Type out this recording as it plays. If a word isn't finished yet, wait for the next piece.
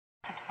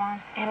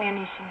advanced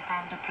ammunition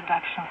powder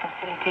production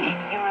facility in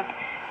Europe,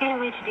 in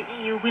which the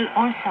EU will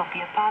also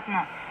be a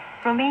partner.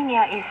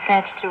 Romania is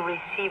set to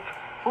receive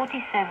 47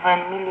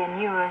 million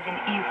euros in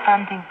EU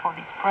funding for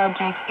this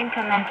project,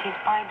 implemented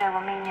by the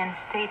Romanian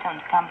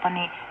state-owned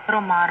company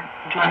Romar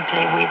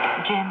jointly with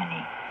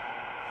Germany.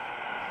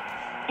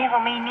 In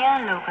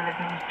Romania, local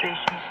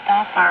administration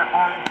staff are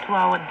on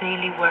 2-hour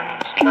daily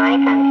warning strike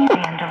until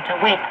the end of the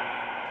week.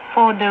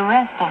 For the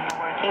rest of the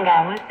working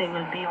hours, they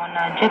will be on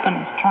a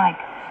Japanese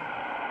strike.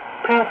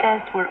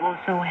 Protests were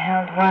also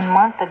held 1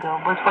 month ago,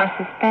 but were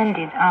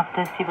suspended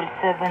after civil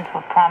servants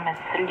were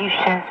promised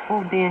solutions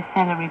for their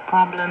salary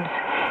problems.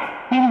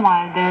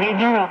 Meanwhile, the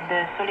leader of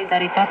the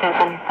Solidaritate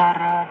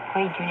Sanitară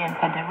Trade Union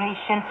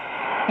Federation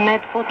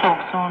met for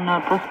talks on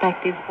a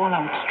prospective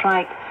all-out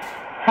strike.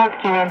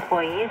 Healthcare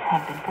employees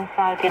have been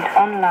consulted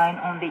online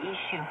on the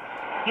issue.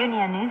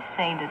 Unionists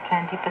say the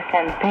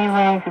 20% pay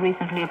raise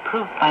recently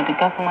approved by the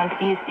government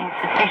is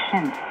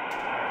insufficient.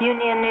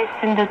 Unionists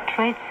in the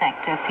trade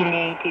sector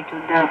affiliated to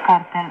the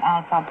cartel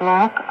Alpha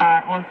Bloc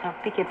are also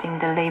picketing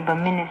the Labour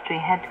Ministry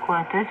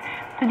headquarters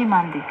to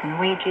demand decent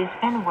wages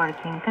and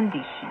working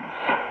conditions.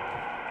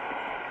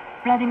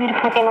 Vladimir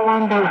Putin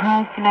won the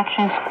highest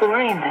election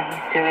score in the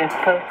history of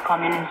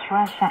post-communist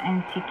Russia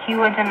and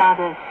secured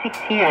another 6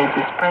 years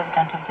as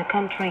president of the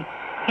country.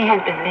 He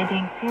has been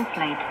leading since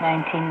late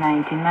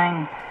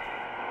 1999.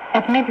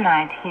 At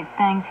midnight, he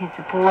thanked his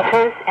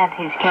supporters at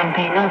his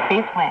campaign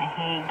office, where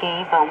he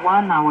gave a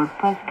 1-hour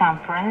press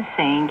conference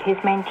saying his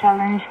main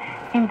challenge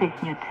in this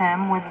new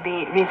term would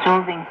be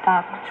resolving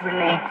tasks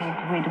related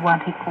with what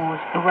he calls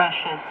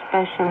Russia's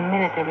special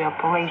military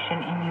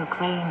operation in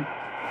Ukraine.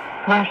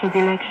 Russia's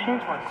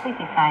elections were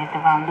criticized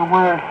around the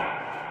world.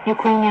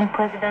 Ukrainian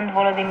President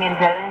Volodymyr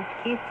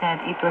Zelensky said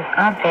it was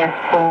obvious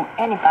for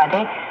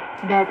anybody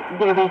that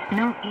there is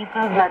no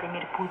evil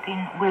Vladimir Putin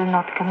will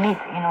not commit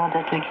in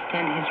order to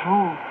extend his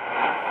rule.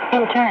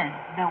 In turn,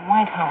 the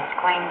White House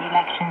claimed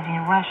elections in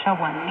Russia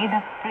were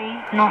neither free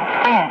nor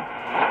fair,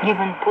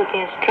 given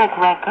Putin's track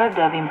record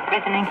of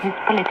imprisoning his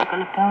political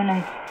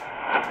opponents.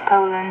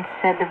 Poland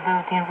said the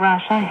vote in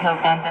Russia,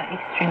 held under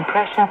extreme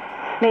pressure,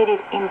 made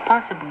it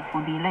impossible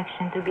for the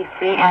election to be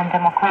free and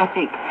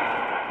democratic.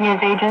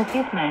 News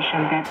agencies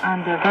mentioned that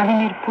under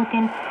Vladimir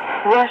Putin,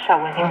 Russia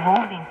was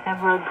involved in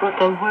several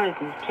brutal wars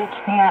in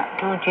Chechnya,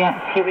 Georgia,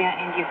 Syria,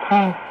 and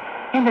Ukraine.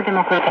 And the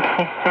democratic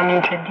system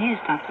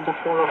introduced after the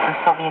fall of the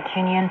Soviet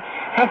Union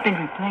has been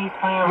replaced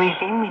by a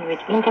regime in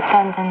which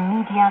independent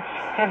media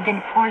have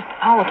been forced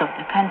out of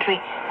the country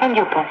and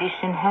the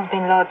opposition has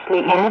been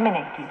largely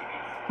eliminated,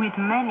 with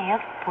many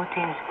of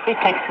Putin's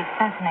critics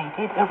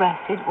assassinated,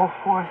 arrested, or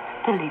forced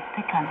to leave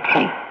the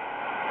country.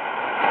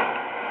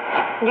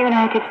 The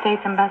United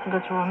States Ambassador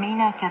to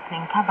Romania,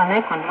 Kathleen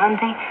Kavalek, on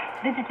Monday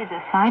visited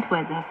a site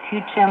where the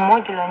future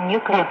modular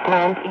nuclear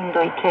plant in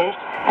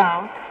Doicești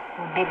South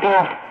would be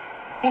built.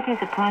 It is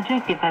a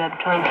project developed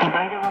jointly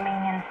by the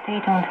Romanian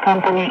state-owned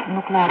company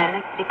Nuclear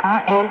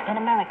Electrica and an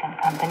American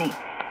company.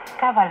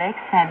 Kavalek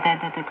said that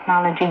the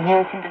technology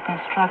used in the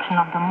construction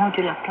of the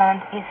modular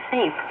plant is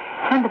safe,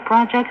 and the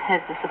project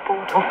has the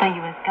support of the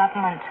U.S.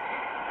 government.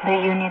 The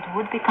unit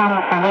would become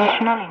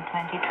operational in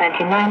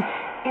 2029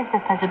 if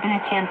the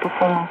feasibility and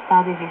performance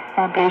studies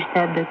establish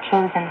that the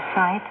chosen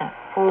site, a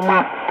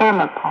former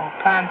thermal power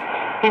plant,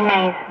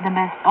 remains the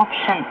best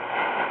option.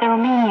 The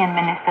Romanian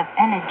Minister of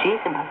Energy,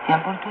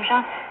 Sebastian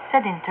Bortuja,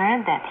 said in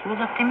turn that he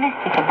was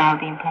optimistic about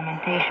the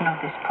implementation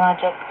of this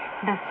project,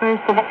 the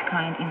first of its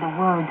kind in the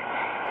world.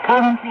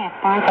 Currently, a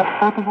park of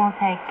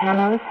photovoltaic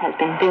panels has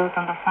been built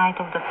on the site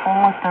of the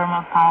former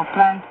thermal power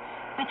plant,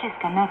 which is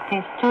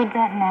connected to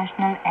the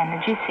national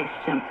energy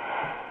system.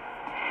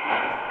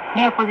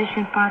 The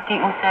opposition party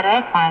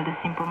USR filed a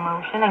simple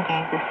motion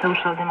against the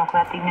Social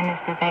Democratic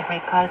Minister of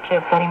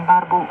Agriculture, Florin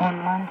Barbu, on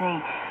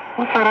Monday.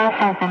 USR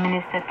says the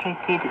minister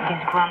treated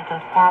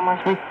disgruntled farmers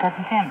with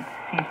contempt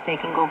since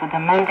taking over the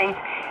mandate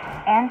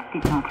and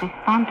did not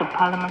respond to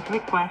Parliament's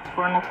request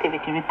for an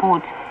activity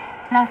report.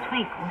 Last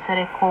week,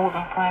 USR called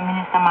on Prime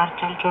Minister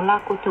Marcel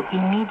Ciolacu to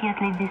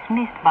immediately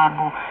dismiss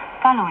Barbu,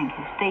 following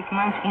his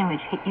statements in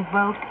which he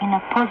evoked in a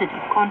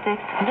positive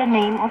context the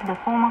name of the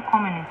former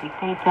communist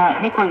dictator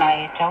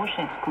Nicolae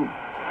Ceausescu.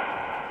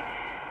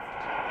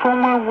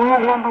 Former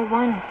world number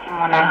 1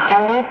 Simona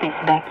Halep is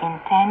back in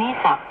tennis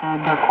after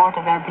the Court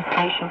of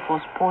Arbitration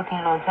for Sport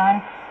in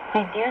Lausanne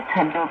reduced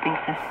her doping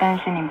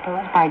suspension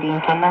imposed by the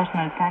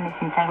International Tennis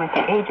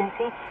Integrity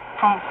Agency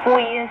from 4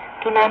 years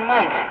to 9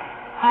 months.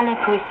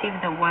 Halep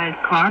received a wild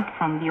card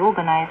from the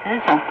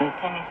organizers of the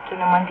tennis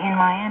tournament in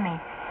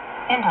Miami,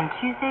 and on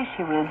Tuesday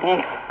she will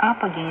be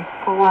up against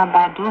Paula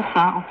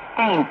Badosa of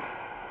Spain.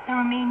 The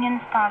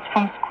Romanian starts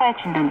from scratch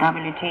in the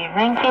WTA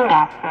ranking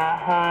after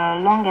her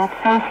long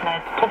absence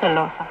led to the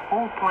loss of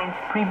all points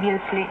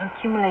previously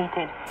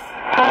accumulated.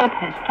 Halep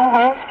has 2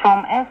 wins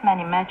from as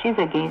many matches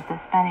against the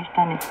Spanish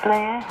tennis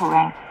player who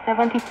ranks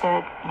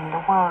 73rd in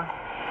the world.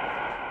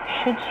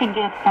 Should she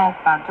get past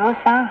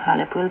Badosa,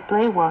 Halep will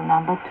play world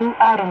number 2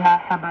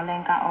 Arina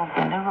Sabalenka of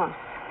Belarus.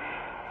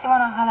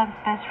 Simona Halep's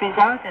best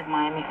result at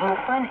Miami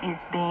Open is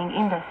being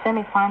in the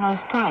semi-finals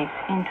twice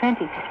in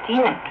 2015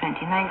 and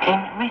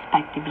 2019,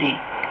 respectively.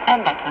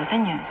 And that was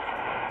the news.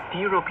 The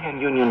European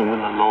Union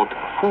will allot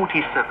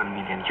 47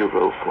 million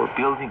euro for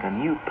building a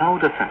new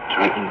powder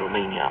factory in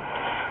Romania.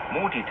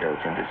 More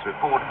details in this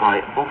report by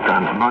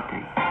Bogdan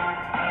Matei.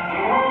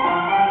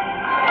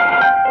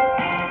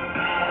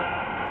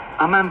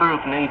 A member of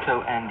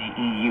NATO and the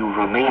EU,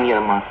 Romania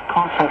must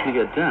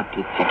constantly adapt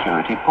its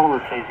security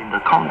policies in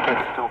the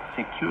context of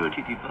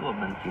security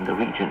developments in the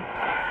region.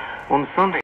 On Sunday,